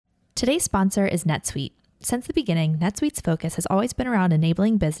Today's sponsor is NetSuite. Since the beginning, NetSuite's focus has always been around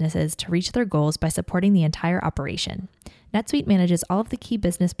enabling businesses to reach their goals by supporting the entire operation. NetSuite manages all of the key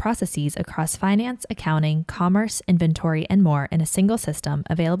business processes across finance, accounting, commerce, inventory, and more in a single system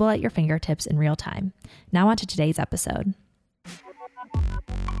available at your fingertips in real time. Now on to today's episode.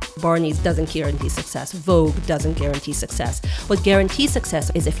 Barney's doesn't guarantee success. Vogue doesn't guarantee success. What guarantees success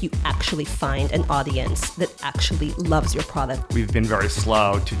is if you actually find an audience that actually loves your product. We've been very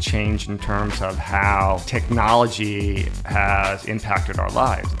slow to change in terms of how technology has impacted our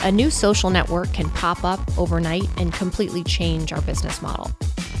lives. A new social network can pop up overnight and completely change our business model.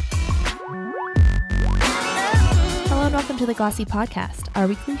 Hello and welcome to the Glossy Podcast, our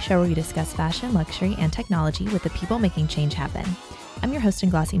weekly show where we discuss fashion, luxury, and technology with the people making change happen. I'm your host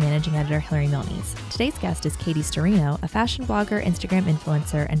and Glossy managing editor, Hilary Milnes. Today's guest is Katie Sturino, a fashion blogger, Instagram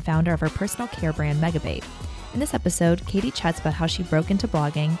influencer, and founder of her personal care brand, Megababe. In this episode, Katie chats about how she broke into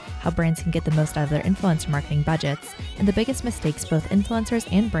blogging, how brands can get the most out of their influencer marketing budgets, and the biggest mistakes both influencers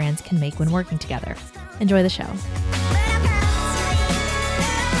and brands can make when working together. Enjoy the show.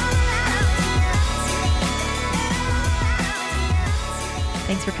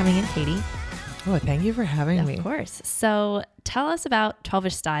 Thanks for coming in, Katie. Oh, thank you for having me. Of course. So tell us about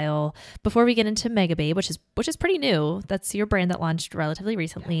 12ish Style before we get into Megababe, which is pretty new. That's your brand that launched relatively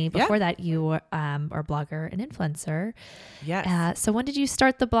recently. Before that, you are a blogger and influencer. Yes. So when did you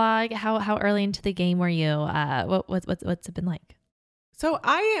start the blog? How early into the game were you? What's it been like? So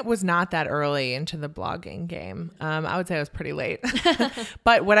I was not that early into the blogging game. I would say I was pretty late.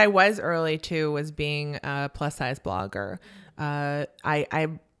 But what I was early to was being a plus size blogger.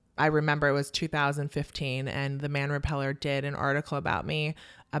 I remember it was 2015 and the Man Repeller did an article about me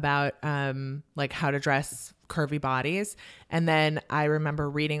about like how to dress curvy bodies. And then I remember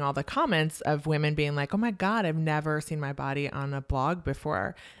reading all the comments of women being like, oh my God, I've never seen my body on a blog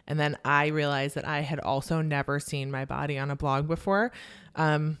before. And then I realized that I had also never seen my body on a blog before,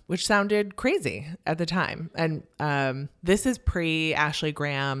 which sounded crazy at the time. And this is pre Ashley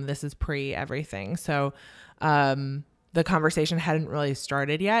Graham. This is pre everything. So the conversation hadn't really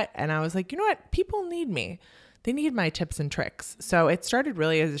started yet. And I was like, you know what? People need me. They need my tips and tricks. So it started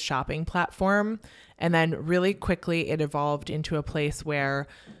really as a shopping platform. And then really quickly it evolved into a place where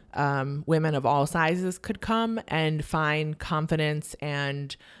women of all sizes could come and find confidence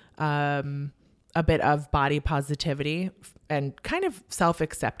and a bit of body positivity and kind of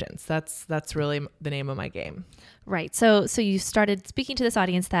self-acceptance. That's really the name of my game. Right. So you started speaking to this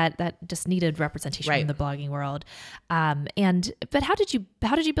audience that just needed representation in the blogging world. But how did you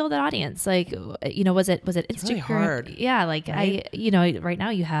build that audience? Like, was it Instagram? It's really hard. Yeah. Like right? Right now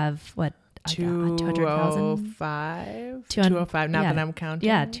you have what? 205 now that I'm counting.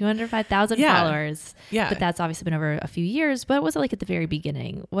 Yeah, 205,000 followers. Yeah. But that's obviously been over a few years. What was it like at the very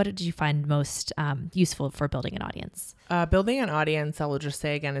beginning? What did you find most useful for building an audience? Building an audience, I will just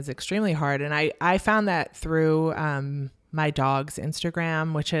say again, is extremely hard. And I found that through my dog's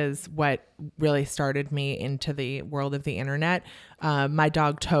Instagram, which is what really started me into the world of the internet. My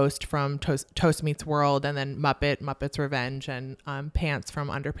dog Toast from Toast Meets World, and then Muppet's Revenge, and Pants from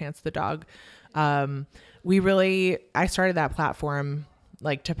Underpants the dog. I started that platform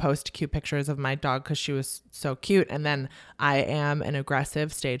like to post cute pictures of my dog because she was so cute. And then I am an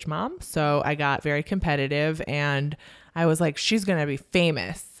aggressive stage mom. So I got very competitive and I was like, she's going to be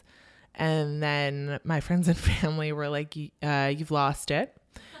famous. And then my friends and family were like, you've lost it.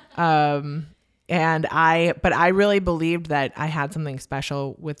 But I really believed that I had something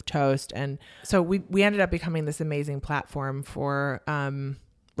special with Toast. And so we ended up becoming this amazing platform for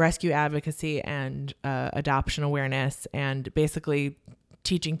rescue advocacy and adoption awareness, and basically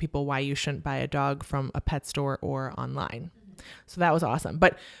teaching people why you shouldn't buy a dog from a pet store or online. So that was awesome.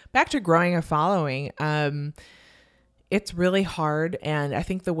 But back to growing a following, it's really hard. And I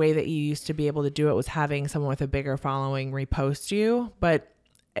think the way that you used to be able to do it was having someone with a bigger following repost you. But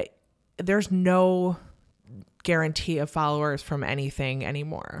there's no guarantee of followers from anything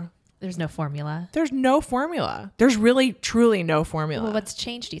anymore. There's no formula. There's no formula. There's really, truly no formula. Well, what's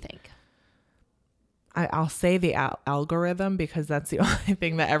changed, do you think? I'll say the algorithm because that's the only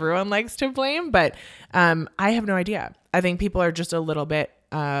thing that everyone likes to blame. But I have no idea. I think people are just a little bit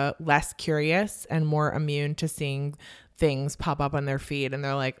less curious and more immune to seeing things pop up on their feed, and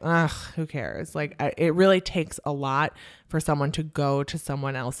they're like, ugh, who cares? Like, it really takes a lot for someone to go to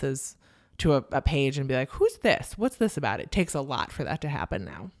someone else's, to a page and be like, who's this? What's this about? It takes a lot for that to happen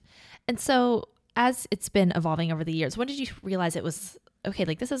now. And so as it's been evolving over the years, when did you realize it was, okay,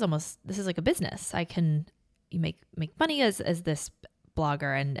 like this is like a business. You make money as this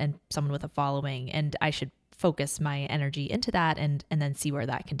blogger and someone with a following, and I should focus my energy into that and then see where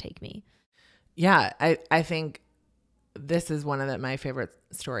that can take me. Yeah, I think this is one of my favorite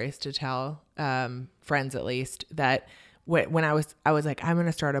stories to tell, friends at least, that when I was like, I'm going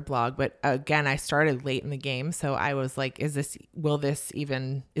to start a blog. But again, I started late in the game. So I was like, is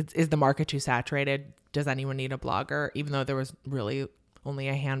the market too saturated? Does anyone need a blogger? Even though there was really only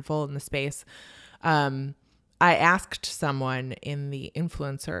a handful in the space. I asked someone in the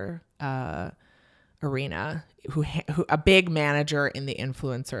influencer arena who a big manager in the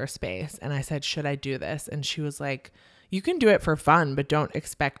influencer space. And I said, should I do this? And she was like, you can do it for fun, but don't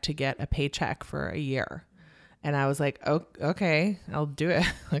expect to get a paycheck for a year. And I was like, oh, okay, I'll do it.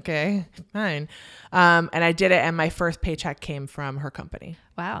 Okay, fine. And I did it. And my first paycheck came from her company.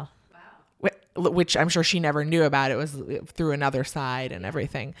 Wow. Which I'm sure she never knew about. It was through another side and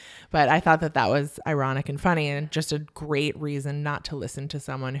everything. But I thought that was ironic and funny and just a great reason not to listen to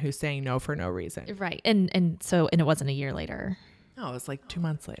someone who's saying no for no reason. Right. And it wasn't a year later. No, it was like 2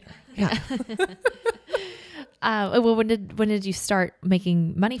 months later. Yeah. Well, when did you start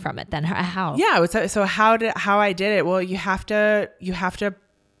making money from it then? How? Yeah. So how I did it? Well, you have to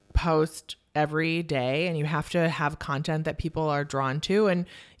post every day and you have to have content that people are drawn to, and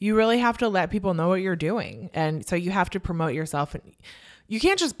you really have to let people know what you're doing. And so you have to promote yourself, and you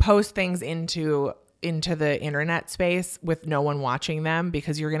can't just post things into the internet space with no one watching them,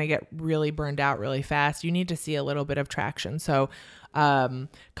 because you're going to get really burned out really fast. You need to see a little bit of traction. So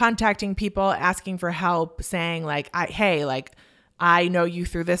contacting people, asking for help, saying like, I know you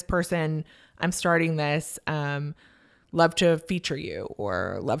through this person, I'm starting this, love to feature you,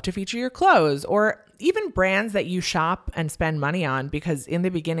 or love to feature your clothes, or even brands that you shop and spend money on, because in the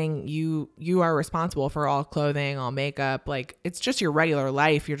beginning you are responsible for all clothing, all makeup. Like, it's just your regular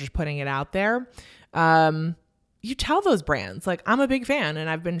life. You're just putting it out there. You tell those brands, like, I'm a big fan and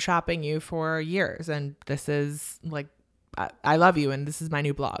I've been shopping you for years, and this is like, I love you, and this is my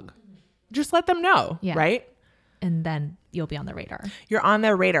new blog. Just let them know. Yeah. Right. And then you'll be on the radar. You're on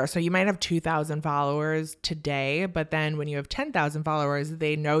their radar. So you might have 2,000 followers today, but then when you have 10,000 followers,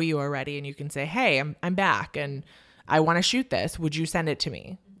 they know you already, and you can say, hey, I'm back and I want to shoot this. Would you send it to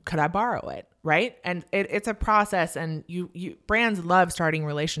me? Could I borrow it? Right. And it's a process, and brands love starting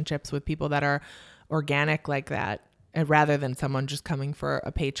relationships with people that are organic like that. And rather than someone just coming for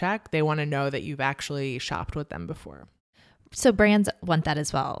a paycheck, they want to know that you've actually shopped with them before. So brands want that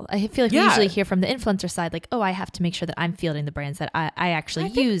as well. I feel like we usually hear from the influencer side, like, oh, I have to make sure that I'm fielding the brands that I actually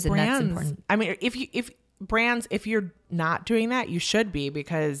use. And that's important. I mean, if you're not doing that, you should be,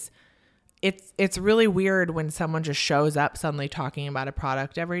 because it's really weird when someone just shows up suddenly talking about a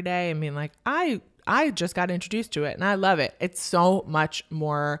product every day and being like, I just got introduced to it and I love it. It's so much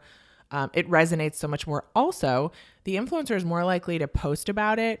more, it resonates so much more. Also, the influencer is more likely to post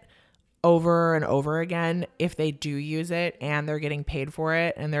about it over and over again if they do use it and they're getting paid for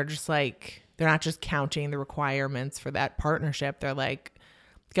it, and they're just like, they're not just counting the requirements for that partnership. They're like,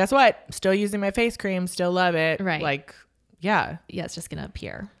 guess what? Still using my face cream, still love it. Right. Like, yeah, it's just gonna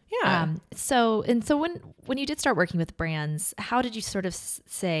appear. Yeah. So when you did start working with brands, how did you sort of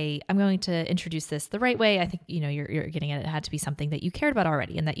say, I'm going to introduce this the right way? I think, you're getting at it had to be something that you cared about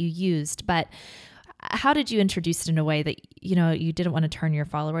already and that you used, but how did you introduce it in a way that, you didn't want to turn your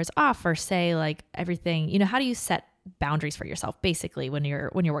followers off or say like everything, how do you set boundaries for yourself basically when you're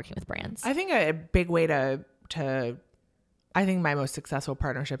working with brands? I think a big way to I think my most successful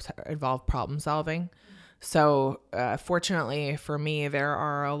partnerships involve problem solving. So fortunately for me, there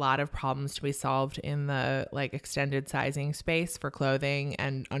are a lot of problems to be solved in the like extended sizing space for clothing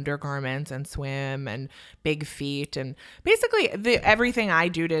and undergarments and swim and big feet and basically everything I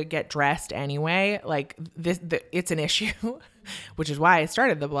do to get dressed anyway. Like it's an issue, which is why I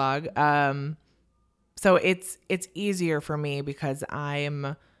started the blog. So it's easier for me because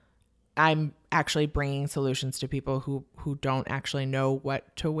I'm actually bringing solutions to people who don't actually know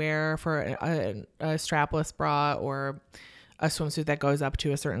what to wear for a strapless bra or a swimsuit that goes up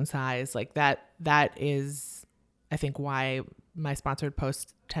to a certain size. Like that is, I think, why my sponsored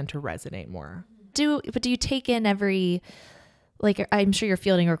posts tend to resonate more. But do you take in every, like, I'm sure you're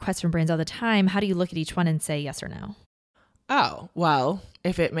fielding requests from brands all the time. How do you look at each one and say yes or no? Oh, well,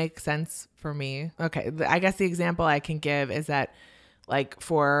 if it makes sense for me. Okay. I guess the example I can give is that, like,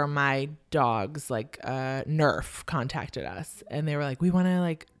 for my dogs, like Nerf contacted us and they were like, we want to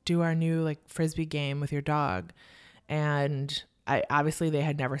like do our new like Frisbee game with your dog. And obviously they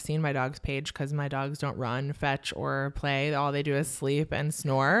had never seen my dog's page because my dogs don't run, fetch, or play. All they do is sleep and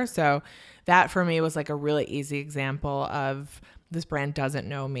snore. So that for me was like a really easy example of this brand doesn't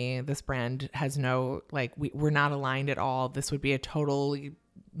know me. This brand has no, like, we're not aligned at all. This would be a totally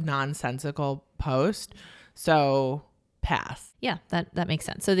nonsensical post. So pass. Yeah, that makes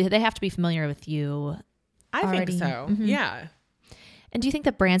sense. So they have to be familiar with you. I already. think so. Mm-hmm. Yeah. And do you think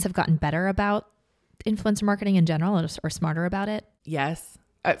that brands have gotten better about influencer marketing in general or smarter about it? Yes.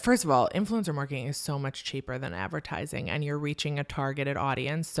 First of all, influencer marketing is so much cheaper than advertising, and you're reaching a targeted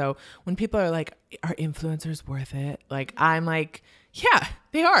audience. So when people are like, are influencers worth it? Like, I'm like, yeah,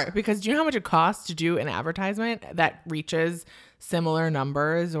 they are. Because do you know how much it costs to do an advertisement that reaches similar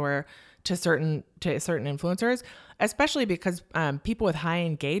numbers or to certain influencers? Especially because people with high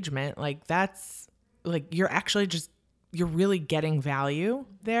engagement, like that's like, you're really getting value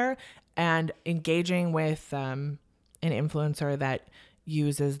there, and engaging with an influencer that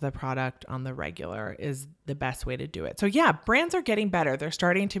uses the product on the regular is the best way to do it. So yeah, brands are getting better. They're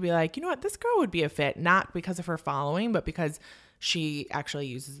starting to be like, you know what, this girl would be a fit, not because of her following, but because she actually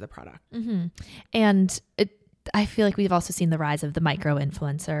uses the product. Mm-hmm. And I feel like we've also seen the rise of the micro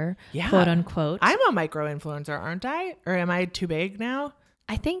influencer, quote unquote. I'm a micro influencer, aren't I? Or am I too big now?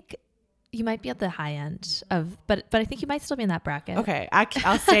 I think you might be at the high end of, but I think you might still be in that bracket. Okay,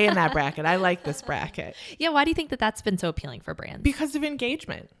 I'll stay in that bracket. I like this bracket. Yeah, why do you think that that's been so appealing for brands? Because of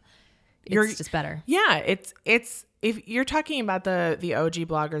engagement. It's just better. Yeah, it's if you're talking about the OG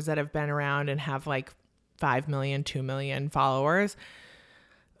bloggers that have been around and have like 5 million, 2 million followers,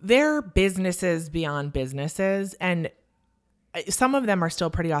 they're businesses beyond businesses, and some of them are still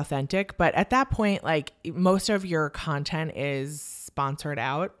pretty authentic, but at that point, like, most of your content is sponsored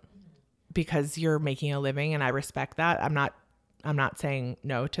out because you're making a living, and I respect that. I'm not saying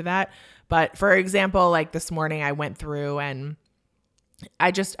no to that. But for example, like this morning I went through and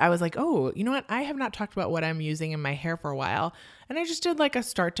I was like, oh, you know what? I have not talked about what I'm using in my hair for a while. And I just did like a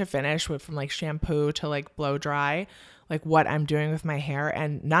start to finish from like shampoo to like blow dry, like what I'm doing with my hair.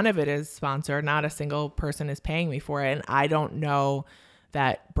 And none of it is sponsored. Not a single person is paying me for it. And I don't know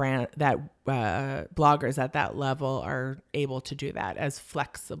that bloggers at that level are able to do that as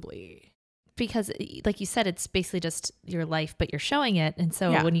flexibly. Because like you said, it's basically just your life, but you're showing it. And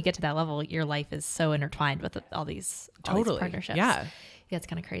so when you get to that level, your life is so intertwined with all these partnerships. Yeah. Yeah, it's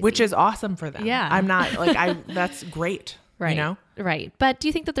kind of crazy. Which is awesome for them. Yeah. I'm not like, that's great. Right. You know? Right. But do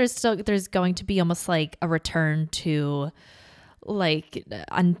you think that there's going to be almost like a return to like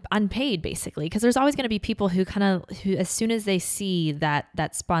unpaid, basically? Because there's always going to be people who as soon as they see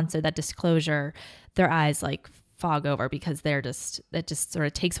that sponsor, that disclosure, their eyes like fog over because it just sort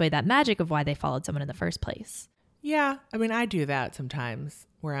of takes away that magic of why they followed someone in the first place. Yeah. I mean, I do that sometimes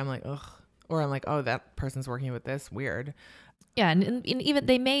where I'm like, ugh, or I'm like, oh, that person's working with this, weird. Yeah. And even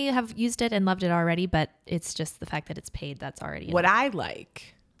they may have used it and loved it already, but it's just the fact that it's paid. That's already what I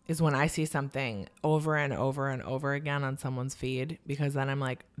like is when I see something over and over and over again on someone's feed, because then I'm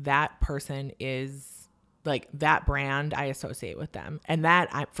like, that person is like, that brand, I associate with them. And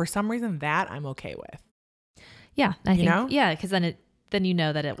for some reason that I'm okay with. Yeah, I think, yeah, because then you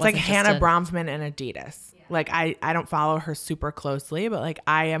know that it wasn't like Hannah Bronfman and Adidas. Yeah. Like I don't follow her super closely, but like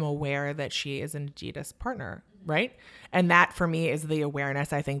I am aware that she is an Adidas partner, right? And that for me is the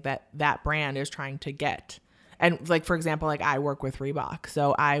awareness I think that brand is trying to get. And like, for example, like I work with Reebok,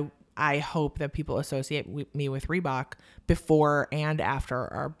 so I hope that people associate me with Reebok before and after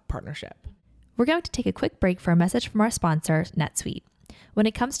our partnership. We're going to take a quick break for a message from our sponsor, NetSuite. When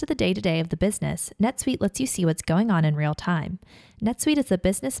it comes to the day-to-day of the business, NetSuite lets you see what's going on in real time. NetSuite is the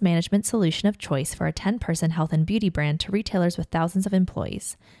business management solution of choice for a 10-person health and beauty brand to retailers with thousands of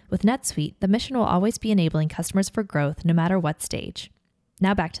employees. With NetSuite, the mission will always be enabling customers for growth no matter what stage.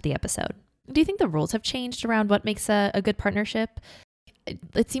 Now back to the episode. Do you think the rules have changed around what makes a good partnership?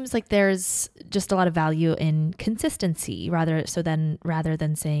 It seems like there's just a lot of value in consistency rather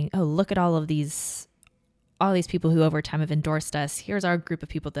than saying, oh, look at all these people who over time have endorsed us. Here's our group of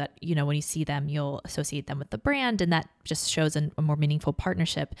people that, when you see them, you'll associate them with the brand, and that just shows a more meaningful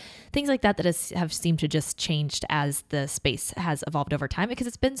partnership. Things like that have seemed to just changed as the space has evolved over time, because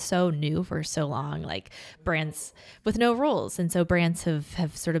it's been so new for so long, like brands with no rules. And so brands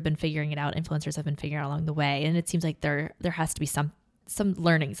have sort of been figuring it out. Influencers have been figuring it out along the way. And it seems like there has to be some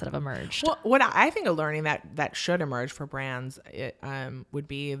learnings that have emerged. Well, what I think a learning that should emerge for brands would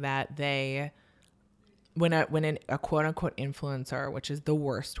be that when a quote unquote influencer, which is the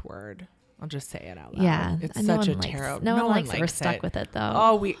worst word, I'll just say it out loud. Yeah, it's such a terrible. No one likes it. We're stuck with it though.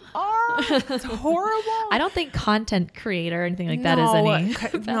 Oh, we are. It's horrible. I don't think content creator or anything like that is any.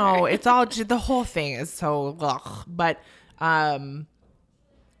 No, it's all the whole thing is so. Ugh. But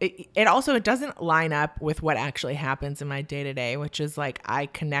it also doesn't line up with what actually happens in my day to day, which is like I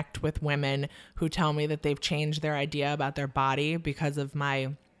connect with women who tell me that they've changed their idea about their body because of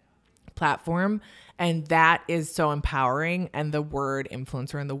my platform. And that is so empowering. And the word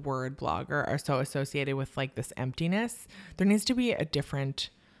influencer and the word blogger are so associated with like this emptiness. There needs to be a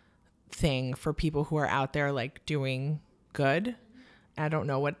different thing for people who are out there like doing good. I don't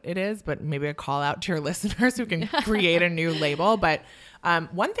know what it is, but maybe a call out to your listeners who can create a new label. But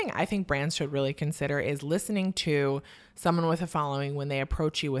one thing I think brands should really consider is listening to someone with a following when they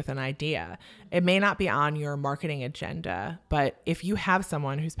approach you with an idea. It may not be on your marketing agenda, but if you have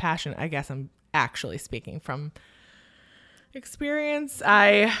someone who's passionate, I guess I'm actually speaking from experience.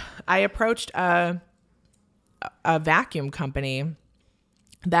 I approached a vacuum company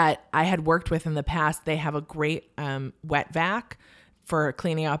that I had worked with in the past. They have a great wet vac for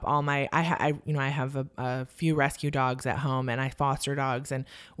cleaning up all my, I have a few rescue dogs at home, and I foster dogs, and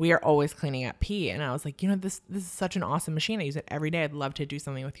we are always cleaning up pee. And I was like, this is such an awesome machine. I use it every day. I'd love to do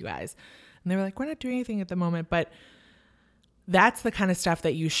something with you guys. And they were like, we're not doing anything at the moment, but that's the kind of stuff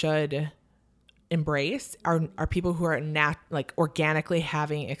that you should embrace are people who are organically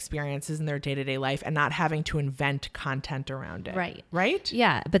having experiences in their day-to-day life and not having to invent content around it. Right?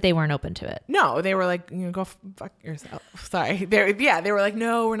 Yeah, but they weren't open to it. No, they were like, go fuck yourself. Sorry. They were like,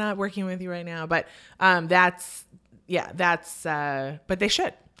 no, we're not working with you right now. But but they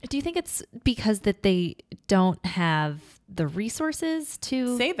should. Do you think it's because that they don't have the resources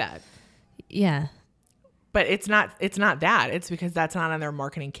to say that? Yeah. But it's not that. It's because that's not on their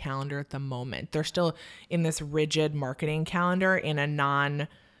marketing calendar at the moment. They're still in this rigid marketing calendar in a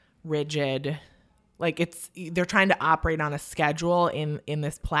non-rigid, they're trying to operate on a schedule in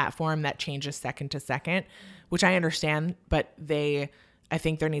this platform that changes second to second, which I understand, but I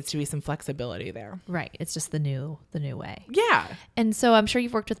think there needs to be some flexibility there. Right. It's just the new way. Yeah. And so I'm sure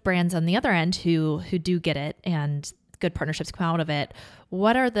you've worked with brands on the other end who do get it and good partnerships come out of it.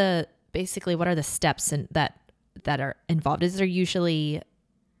 What are the steps that are involved? Is there usually,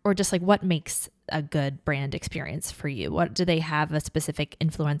 or just like what makes a good brand experience for you? What do they have a specific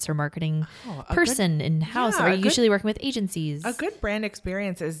influencer marketing person in house? Or are you usually working with agencies? A good brand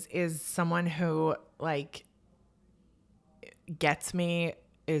experience is someone who like gets me,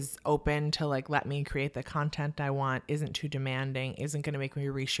 is open to like let me create the content I want, isn't too demanding, isn't going to make me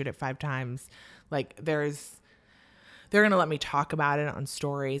reshoot it 5 times. Like they're going to let me talk about it on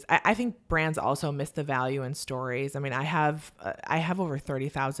stories. I think brands also miss the value in stories. I mean, I have over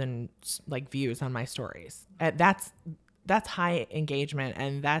 30,000 like views on my stories. That's high engagement,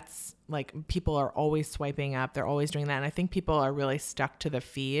 and that's like people are always swiping up. They're always doing that. And I think people are really stuck to the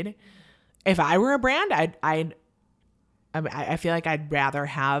feed. If I were a brand, I feel like I'd rather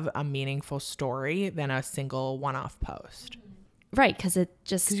have a meaningful story than a single one-off post. Right. Because you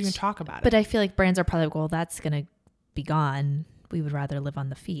can talk about it. But I feel like brands are probably like, well, that's going to be gone. We would rather live on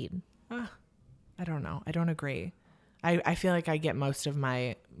the feed. I don't know. I don't agree. I feel like I get most of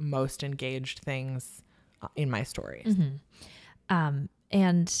my most engaged things in my stories. Mm-hmm.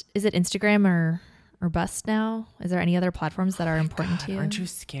 And is it Instagram or bust now? Is there any other platforms that are important to you? Aren't you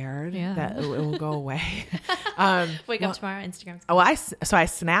scared that it will go away? Wake up tomorrow, Instagram. I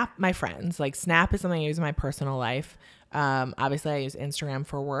snap my friends. Like Snap is something I use in my personal life. Obviously I use Instagram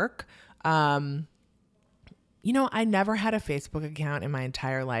for work. I never had a Facebook account in my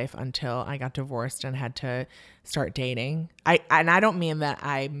entire life until I got divorced and had to start dating. I don't mean that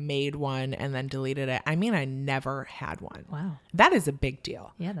I made one and then deleted it. I mean, I never had one. Wow. That is a big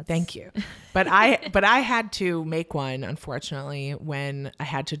deal. Yeah. Thank you. But I had to make one, unfortunately, when I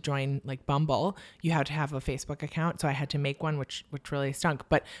had to join like Bumble. You had to have a Facebook account. So I had to make one, which really stunk.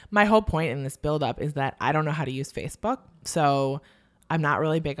 But my whole point in this buildup is that I don't know how to use Facebook. So I'm not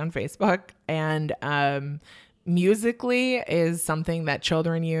really big on Facebook. And, Musically is something that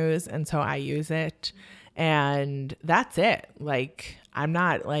children use, and so I use it, and that's it. Like I'm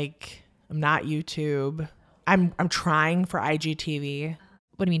not YouTube. I'm trying for IGTV.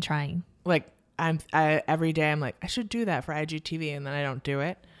 What do you mean trying? Like every day I'm like I should do that for IGTV, and then I don't do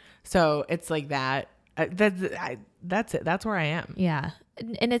it. So it's like that. That's it. That's where I am. Yeah.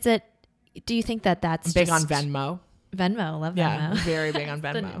 And do you think that's big on Venmo? Venmo, love Venmo. Yeah, very big on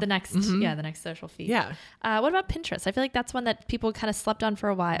Venmo. the next social feed. Yeah. What about Pinterest? I feel like that's one that people kind of slept on for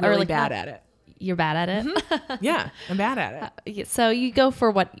a while. Really bad at it. You're bad at it? Mm-hmm. Yeah, I'm bad at it. So you go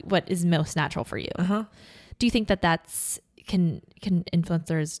for what is most natural for you. Uh-huh. Do you think that's can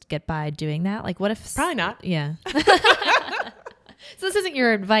influencers get by doing that? Like what if... Probably not. Yeah. So this isn't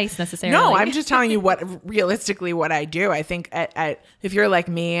your advice necessarily. No, I'm just telling you realistically what I do. I think if you're like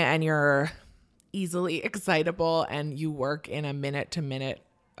me and you're easily excitable and you work in a minute-to-minute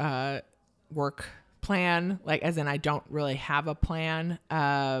work plan, like as in I don't really have a plan.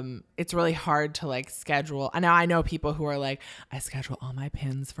 It's really hard to like schedule. I know people who are like, I schedule all my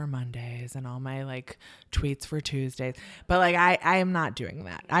pins for Mondays and all my like tweets for Tuesdays, but like I am not doing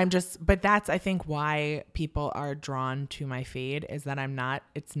that. But that's I think why people are drawn to my feed is that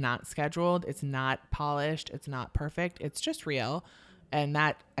it's not scheduled, it's not polished, it's not perfect, it's just real. And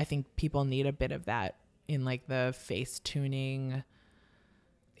that I think people need a bit of that in like the face tuning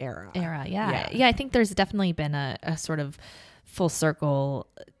era. Yeah. I think there's definitely been a sort of full circle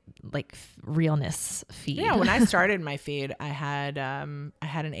like realness feed. Yeah, when I started my feed, I had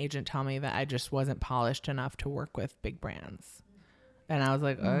an agent tell me that I just wasn't polished enough to work with big brands. And I was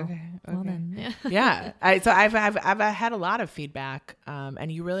like, okay. Well then, yeah. I've had a lot of feedback,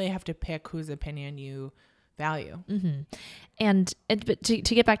 and you really have to pick whose opinion you value. Mm-hmm. And but to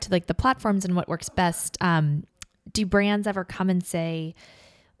get back to like the platforms and what works best, do brands ever come and say,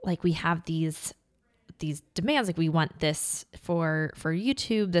 like, we have these demands, like we want this for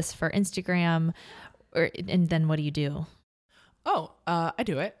YouTube, this for Instagram, and then what do you do? Oh, I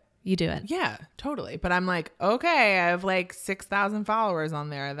do it. You do it. Yeah, totally. But I'm like, okay, I have like 6,000 followers on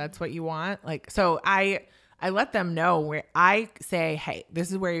there. That's what you want. Like, so I let them know where I say, hey,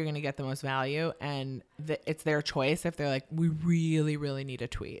 this is where you're going to get the most value. And it's their choice. If they're like, we really, really need a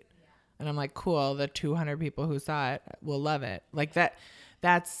tweet. And I'm like, cool. The 200 people who saw it will love it. Like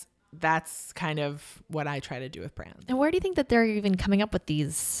that's kind of what I try to do with brands. And where do you think that they're even coming up with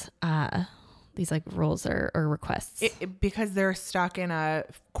these like rules or requests? Because they're stuck in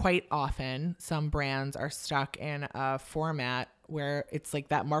quite often, some brands are stuck in a format where it's like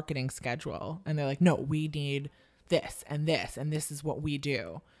that marketing schedule. And they're like, no, we need this, and this is what we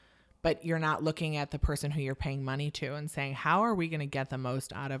do. But you're not looking at the person who you're paying money to and saying, how are we going to get the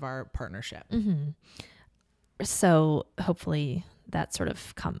most out of our partnership? Mm-hmm. So hopefully that sort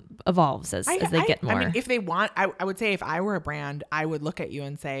of evolves as they get more. I mean, if they want, I would say if I were a brand, I would look at you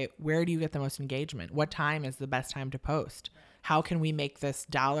and say, where do you get the most engagement? What time is the best time to post? How can we make this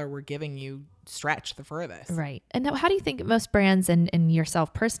dollar we're giving you stretch the furthest? Right. And now, how do you think most brands and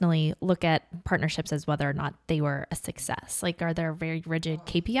yourself personally look at partnerships as whether or not they were a success? Like, are there very rigid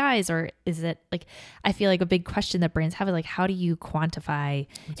KPIs, or is it like, I feel like a big question that brands have is like, how do you quantify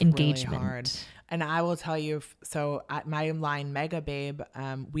engagement? Really hard. And I will tell you, so at my line,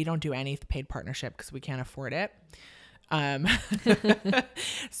 Megababe, we don't do any paid partnership because we can't afford it.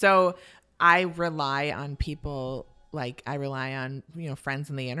 So I rely on people, like I rely on, friends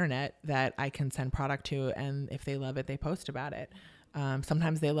on the internet that I can send product to. And if they love it, they post about it.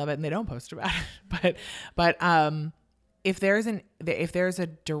 Sometimes they love it and they don't post about it. But if there's a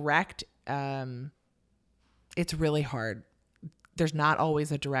direct, it's really hard. There's not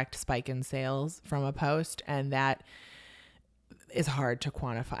always a direct spike in sales from a post, and that is hard to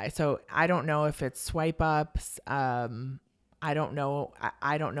quantify. So I don't know if it's swipe ups. I don't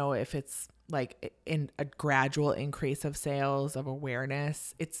know if it's like in a gradual increase of sales, of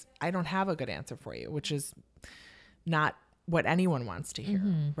awareness. I don't have a good answer for you, which is not what anyone wants to hear,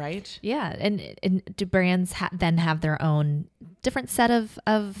 mm-hmm. right? Yeah. And do brands then have their own different set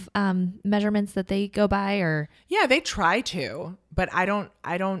of measurements that they go by, or? Yeah, they try to, but I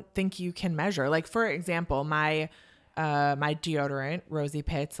don't think you can measure. Like, for example, my deodorant, Rosy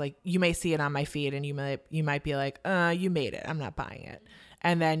Pits, like you may see it on my feed and you might be like, you made it, I'm not buying it.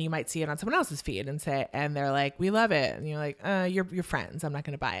 And then you might see it on someone else's feed and they're like, we love it. And you're like, you're friends, I'm not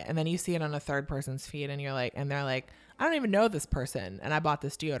going to buy it. And then you see it on a third person's feed and they're like, I don't even know this person, and I bought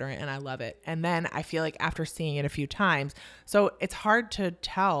this deodorant and I love it. And then I feel like after seeing it a few times, so it's hard to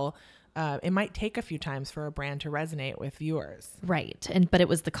tell. It might take a few times for a brand to resonate with viewers. Right. But it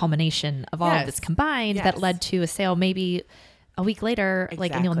was the culmination of all of this combined that led to a sale maybe a week later,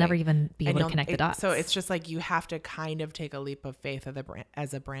 exactly. and you'll never even be able to connect the dots. So it's just like you have to kind of take a leap of faith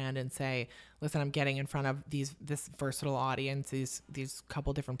as a brand and say, listen, I'm getting in front of this versatile audience, these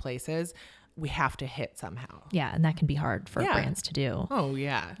couple different places. We have to hit somehow. Yeah, and that can be hard for brands to do. Oh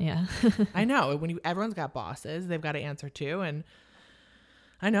yeah, yeah. I know. Everyone's got bosses, they've got to answer to, and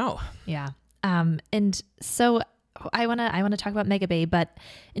I know. Yeah. And so I want to talk about Megababe, but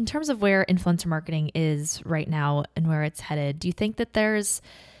in terms of where influencer marketing is right now and where it's headed, do you think that is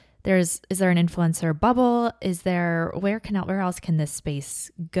there an influencer bubble? Where else can this space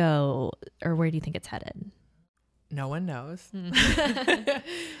go, or where do you think it's headed? No one knows.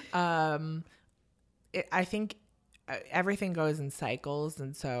 I think everything goes in cycles.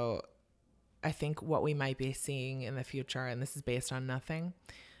 And so I think what we might be seeing in the future, and this is based on nothing,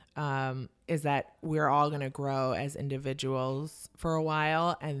 is that we're all going to grow as individuals for a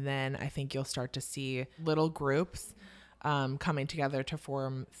while. And then I think you'll start to see little groups coming together to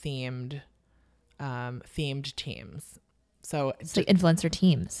form themed themed teams. So influencer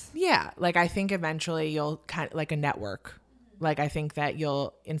teams. Yeah. Like I think eventually you'll kind of like a network. Like I think that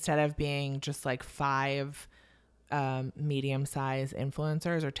you'll, instead of being just like 5 medium-sized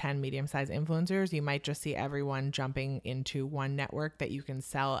influencers or 10 medium-sized influencers, you might just see everyone jumping into one network that you can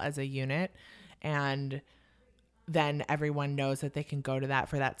sell as a unit, and then everyone knows that they can go to that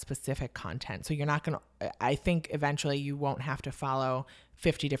for that specific content. So you're not going to, I think eventually you won't have to follow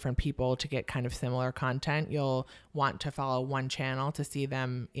 50 different people to get kind of similar content. You'll want to follow one channel to see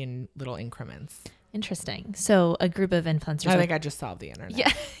them in little increments. Interesting. So a group of influencers. I think I just solved the internet.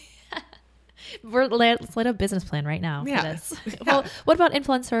 Yeah. Let's let a business plan right now. Yeah. For this. Well, what about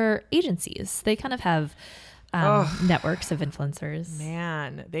influencer agencies? They kind of have networks of influencers.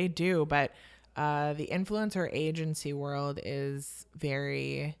 Man, they do. But the influencer agency world is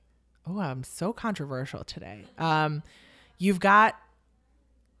very, I'm so controversial today. You got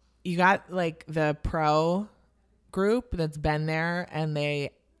like the pro group that's been there, and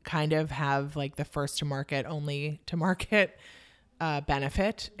they kind of have like the first to market, only to market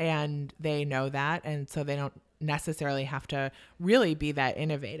benefit, and they know that, and so they don't necessarily have to really be that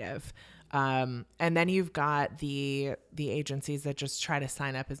innovative. And then you've got the agencies that just try to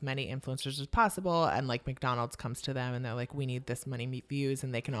sign up as many influencers as possible, and like McDonald's comes to them and they're like, we need this many views,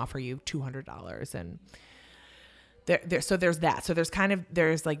 and they can offer you $200, and so there's that. So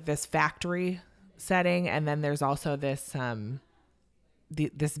there's like this factory setting, and then there's also this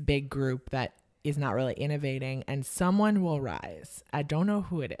this big group that is not really innovating, and someone will rise. I don't know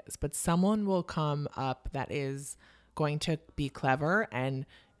who it is, but someone will come up that is going to be clever and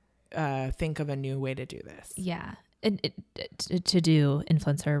think of a new way to do this. Yeah. To do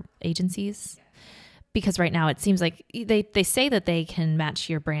influencer agencies. Because right now it seems like they say that they can match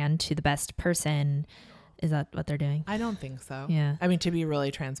your brand to the best person. Is that what they're doing? I don't think so. Yeah. I mean, to be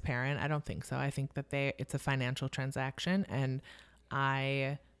really transparent, I don't think so. I think that it's a financial transaction, and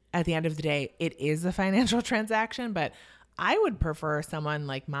at the end of the day, it is a financial transaction, but I would prefer someone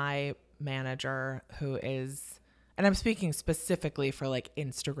like my manager who is, and I'm speaking specifically for like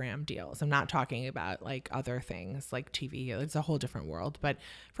Instagram deals. I'm not talking about like other things like TV. It's a whole different world. But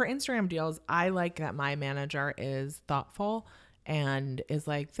for Instagram deals, I like that my manager is thoughtful and is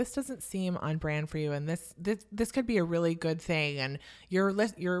like, this doesn't seem on brand for you, and this could be a really good thing, and your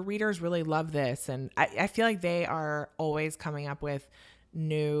readers really love this. And I feel like they are always coming up with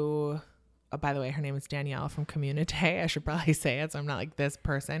new, by the way, her name is Danielle from Community. I should probably say it, so I'm not like this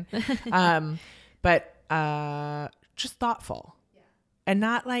person. But just thoughtful, and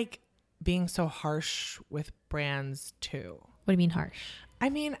not like being so harsh with brands too. What do you mean harsh? I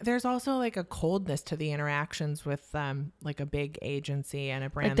mean, there's also like a coldness to the interactions with like a big agency and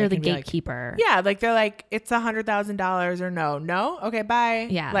a brand. Like they're the gatekeeper. Like, yeah, like they're like, it's $100,000 or no, okay, bye.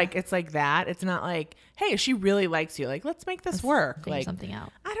 Yeah, like it's like that. It's not like, hey, she really likes you, like let's make this work. Like something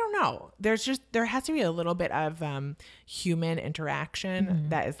out. I don't know. There has to be a little bit of human interaction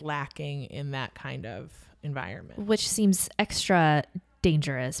that is lacking in that kind of environment, which seems extra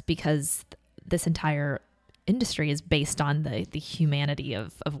dangerous because this entire industry is based on the humanity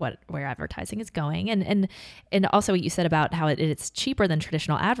of where advertising is going, and also what you said about how it's cheaper than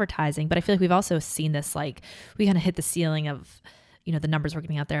traditional advertising. But I feel like we've also seen this, like we kind of hit the ceiling of, you know, the numbers we're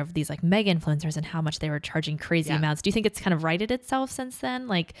getting out there of these like mega influencers and how much they were charging crazy amounts. Do you think it's kind of righted itself since then,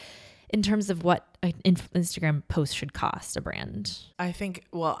 like in terms of what an Instagram post should cost a brand? I think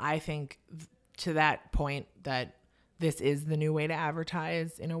to that point that this is the new way to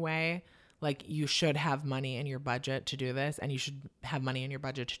advertise in a way. Like you should have money in your budget to do this, and you should have money in your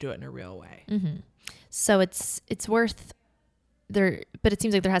budget to do it in a real way. Mm-hmm. So it's worth there, but it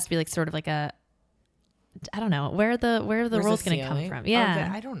seems like there has to be like sort of like a, I don't know, where are the rules going to come from?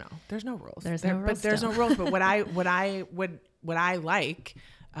 Yeah, I don't know. There's no rules. There's no rules. There's no rules. But what I like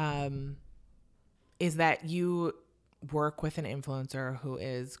is that you work with an influencer who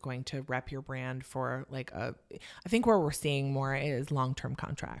is going to rep your brand for like I think where we're seeing more is long-term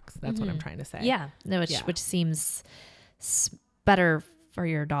contracts. That's what I'm trying to say. Yeah. No, which seems better for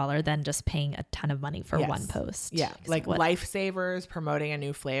your dollar than just paying a ton of money for one post. Yeah. Like Lifesavers promoting a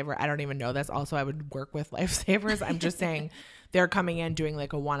new flavor. I don't even know this. Also, I would work with Lifesavers. I'm just saying they're coming in doing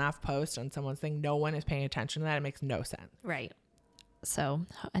like a one-off post on someone's thing. No one is paying attention to that. It makes no sense. Right. So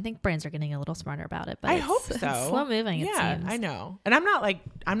I think brands are getting a little smarter about it, but I hope so. It's slow moving. Yeah, it seems. I know. And I'm not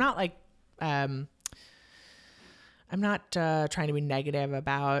trying to be negative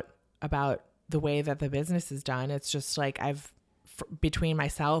about the way that the business is done. It's just like between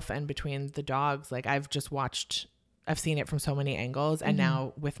myself and between the dogs, like I've seen it from so many angles. And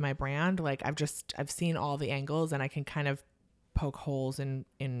now with my brand, like I've seen all the angles, and I can kind of poke holes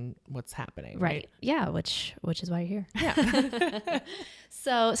in what's happening. Right. Yeah. Which is why you're here. Yeah.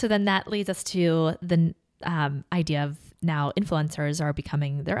 So then that leads us to the idea of now influencers are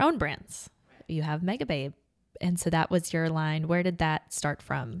becoming their own brands. You have Megababe. And so that was your line. Where did that start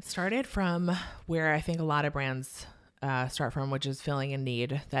from? Started from where I think a lot of brands start from, which is filling a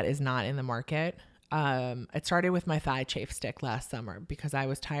need that is not in the market. It started with my thigh chafe stick last summer because I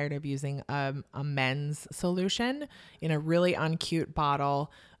was tired of using a men's solution in a really uncute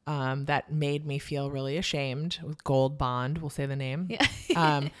bottle that made me feel really ashamed. With Gold Bond, we'll say the name.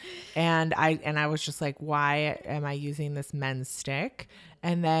 Yeah. And I was just like, why am I using this men's stick?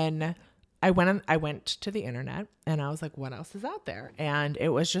 And then I went to the internet and I was like, what else is out there? And it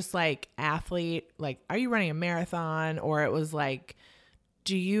was just like athlete, like, are you running a marathon? Or it was like,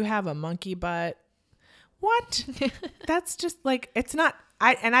 do you have a monkey butt? What? That's just like, it's not,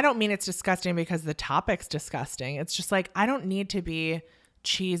 and I don't mean it's disgusting because the topic's disgusting. It's just like, I don't need to be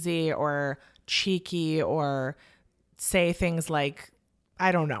cheesy or cheeky or say things like,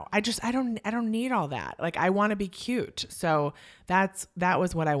 I don't know. I don't need all that. Like, I want to be cute. So that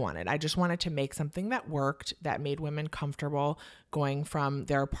was what I wanted. I just wanted to make something that worked, that made women comfortable going from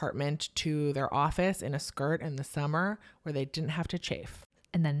their apartment to their office in a skirt in the summer where they didn't have to chafe.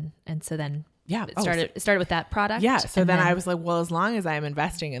 So then Yeah. it started with that product. Yeah. So then I was like, well, as long as I'm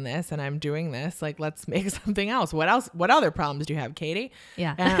investing in this and I'm doing this, like, let's make something else. What else? What other problems do you have, Katie?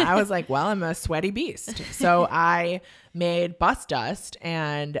 Yeah. And I was like, well, I'm a sweaty beast. So I made Bust Dust,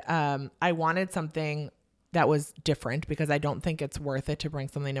 and I wanted something that was different because I don't think it's worth it to bring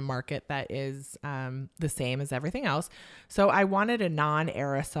something to market that is the same as everything else. So I wanted a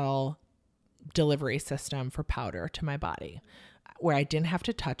non-aerosol delivery system for powder to my body, where I didn't have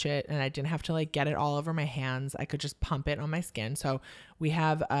to touch it and I didn't have to like get it all over my hands. I could just pump it on my skin. So we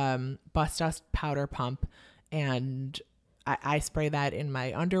have Bust Dust powder pump, and I spray that in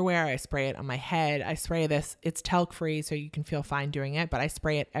my underwear. I spray it on my head. I spray this. It's talc free, so you can feel fine doing it, but I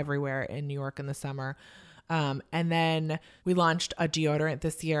spray it everywhere in New York in the summer. And then we launched a deodorant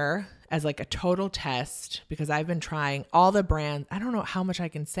this year as like a total test because I've been trying all the brands. I don't know how much I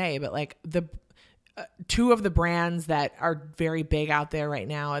can say, but like two of the brands that are very big out there right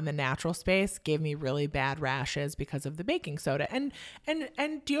now in the natural space gave me really bad rashes because of the baking soda. And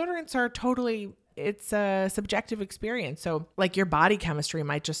deodorants are totally, it's a subjective experience. So like your body chemistry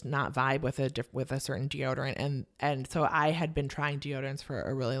might just not vibe with a certain deodorant. And so I had been trying deodorants for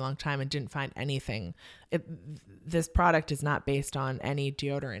a really long time and didn't find anything. This product is not based on any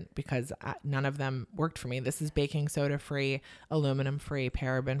deodorant because none of them worked for me. This is baking soda free, aluminum free,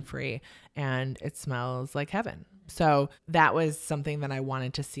 paraben free, and it smells like heaven. So that was something that I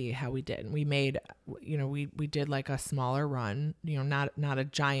wanted to see how we did. We made, we did like a smaller run, not a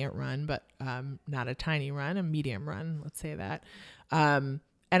giant run, but not a tiny run, a medium run, let's say that.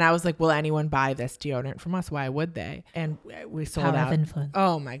 And I was like, will anyone buy this deodorant from us? Why would they? And we sold Power out. of influence.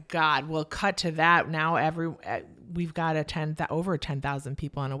 Oh my God. Well, cut to that. Now we've got over 10,000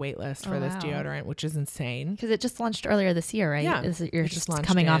 people on a wait list for this deodorant, which is insane. Because it just launched earlier this year, right? Yeah. You're just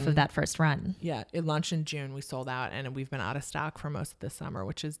coming off of that first run. Yeah. It launched in June. We sold out and we've been out of stock for most of the summer,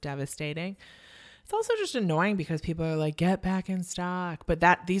 which is devastating. It's also just annoying because people are like, get back in stock. But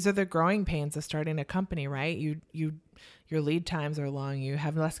these are the growing pains of starting a company, right? Your lead times are long. You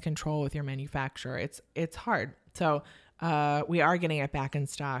have less control with your manufacturer. It's hard. So we are getting it back in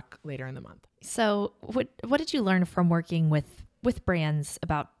stock later in the month. So what did you learn from working with brands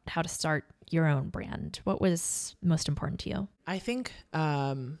about how to start your own brand? What was most important to you? I think,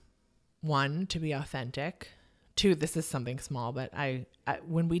 1, to be authentic. 2, this is something small, but I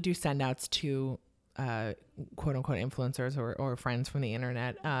when we do send outs to quote unquote influencers or friends from the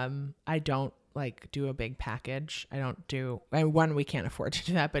internet, I don't like do a big package. One, we can't afford to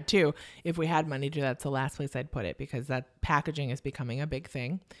do that, but 2, if we had money to do that, it's the last place I'd put it because that packaging is becoming a big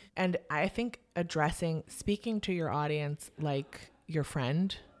thing. And I think speaking to your audience like your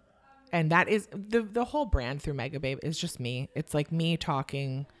friend, and that is the whole brand through Megababe is just me. It's like me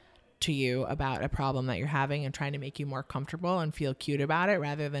talking to you about a problem that you're having and trying to make you more comfortable and feel cute about it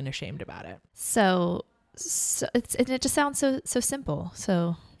rather than ashamed about it. So it just sounds so simple.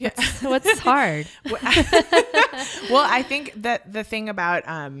 So yeah. What's hard? Well, I think that the thing about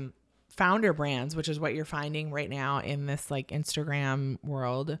founder brands, which is what you're finding right now in this like Instagram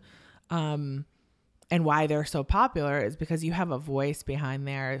world, and why they're so popular is because you have a voice behind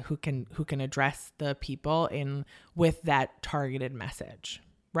there who can address the people with that targeted message,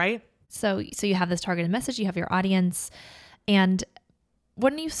 right? So you have this targeted message, you have your audience, and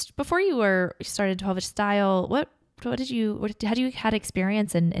before you started 12-ish Style, what had you had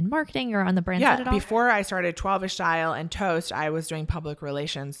experience in marketing or on the brand side at all? Before I started 12ish Style and Toast, I was doing public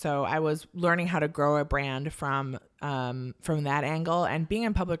relations. So I was learning how to grow a brand from that angle. And being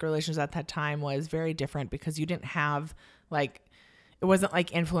in public relations at that time was very different because you didn't have like, it wasn't like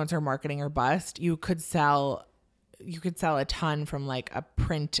influencer marketing or bust. You could sell a ton from like a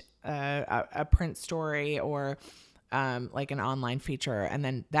print story or like an online feature. And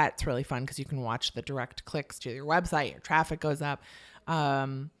then that's really fun because you can watch the direct clicks to your website, your traffic goes up.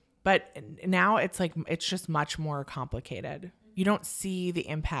 But now it's just much more complicated. You don't see the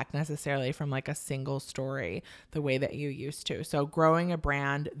impact necessarily from like a single story the way that you used to. So growing a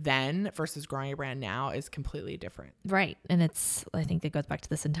brand then versus growing a brand now is completely different. Right. And I think it goes back to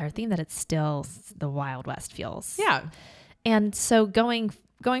this entire theme that it's still the Wild West feels. Yeah. And so going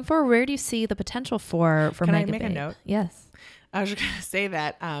forward, where do you see the potential for Can Megababe? I make a note? Yes. I was just going to say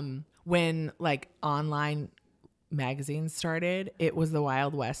that when like online magazines started, it was the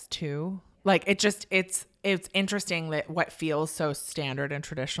Wild West too. Like it's interesting that what feels so standard and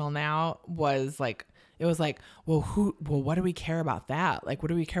traditional now was like, it was like, well, what do we care about that? Like, what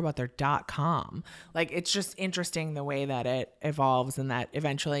do we care about their .com? Like, it's just interesting the way that it evolves and that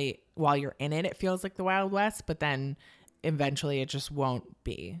eventually while you're in it, it feels like the Wild West, but then eventually it just won't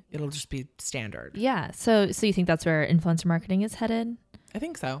be. It'll just be standard. Yeah. So you think that's where influencer marketing is headed? I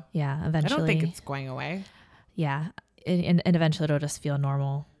think so. Yeah. Eventually. I don't think it's going away. Yeah. And eventually it'll just feel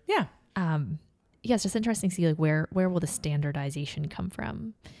normal. Yeah. Yeah, it's just interesting to see like where will the standardization come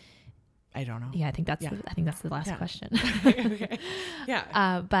from? I don't know. Yeah, I think that's the last question. Okay.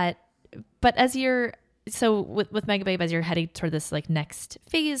 Yeah. But as you're with Megababe, as you're heading toward this like next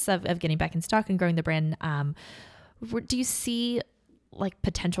phase of getting back in stock and growing the brand, do you see like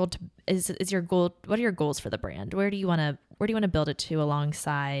potential to is your goal? What are your goals for the brand? Where do you want to build it to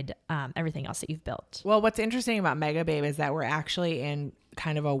alongside everything else that you've built? Well, what's interesting about Megababe is that we're actually in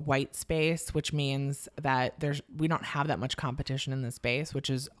kind of a white space, which means that we don't have that much competition in the space, which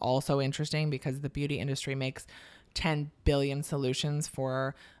is also interesting because the beauty industry makes 10 billion solutions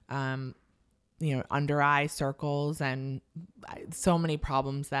for under eye circles and so many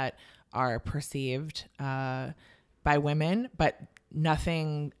problems that are perceived by women, but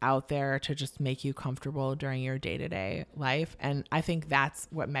nothing out there to just make you comfortable during your day-to-day life. And I think that's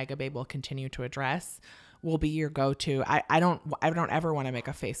what Megababe will continue to address. Will be your go-to. I don't ever want to make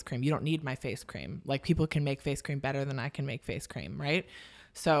a face cream. You don't need my face cream. Like people can make face cream better than I can make face cream, right?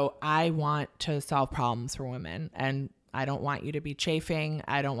 So I want to solve problems for women, and I don't want you to be chafing.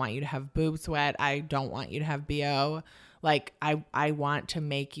 I don't want you to have boob sweat. I don't want you to have BO. Like I want to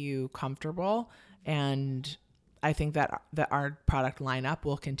make you comfortable, and I think that our product lineup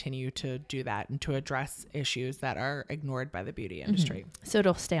will continue to do that and to address issues that are ignored by the beauty industry. Mm-hmm. So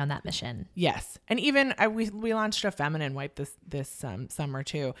it'll stay on that mission. Yes. And even we launched a feminine wipe this summer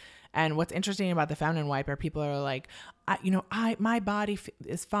too. And what's interesting about the feminine wipe are people are like, my body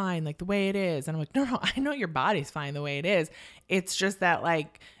is fine like the way it is. And I'm like, no, I know your body's fine the way it is. It's just that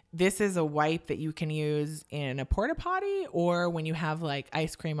like, this is a wipe that you can use in a porta potty or when you have like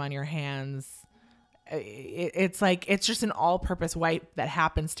ice cream on your hands. It's just an all-purpose wipe that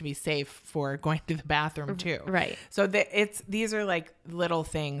happens to be safe for going to the bathroom too. Right. So these are like little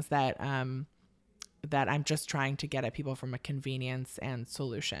things that I'm just trying to get at people from a convenience and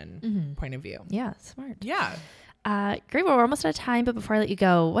solution point of view. Yeah, smart. Yeah. Great. Well, we're almost out of time, but before I let you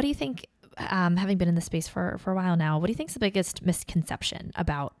go, what do you think? Having been in the space for a while now, what do you think is the biggest misconception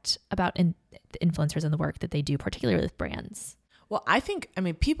about the influencers and the work that they do, particularly with brands? Well, I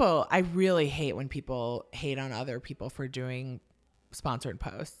really hate when people hate on other people for doing sponsored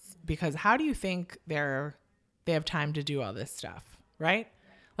posts, because how do you think they have time to do all this stuff, right?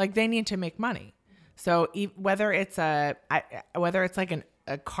 Like they need to make money. So whether it's like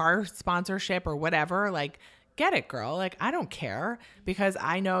a car sponsorship or whatever, like get it, girl. Like I don't care, because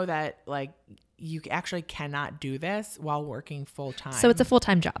I know that like you actually cannot do this while working full time. So it's a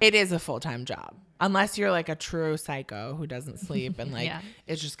full-time job. It is a full-time job. Unless you're like a true psycho who doesn't sleep and like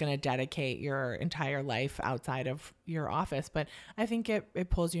is just going to dedicate your entire life outside of your office. But I think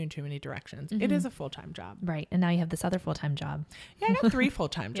it pulls you in too many directions. Mm-hmm. It is a full-time job. Right. And now you have this other full-time job. Yeah, I got 3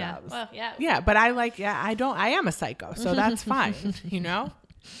 full-time jobs. Well, yeah. Yeah, but I am a psycho. So that's fine,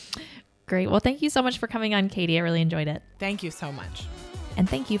 Great. Well, thank you so much for coming on, Katie. I really enjoyed it. Thank you so much. And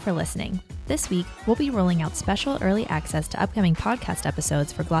thank you for listening. This week, we'll be rolling out special early access to upcoming podcast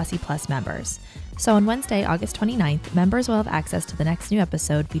episodes for Glossy Plus members. So on Wednesday, August 29th, members will have access to the next new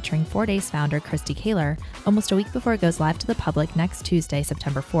episode featuring 4 Days founder Christy Kaler, almost a week before it goes live to the public next Tuesday,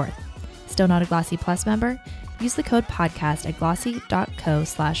 September 4th. Still not a Glossy Plus member? Use the code podcast at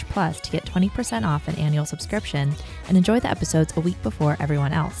glossy.co/plus to get 20% off an annual subscription and enjoy the episodes a week before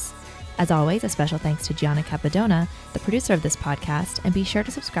everyone else. As always, a special thanks to Gianna Capadona, the producer of this podcast, and be sure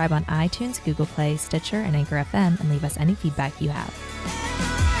to subscribe on iTunes, Google Play, Stitcher, and Anchor FM and leave us any feedback you have.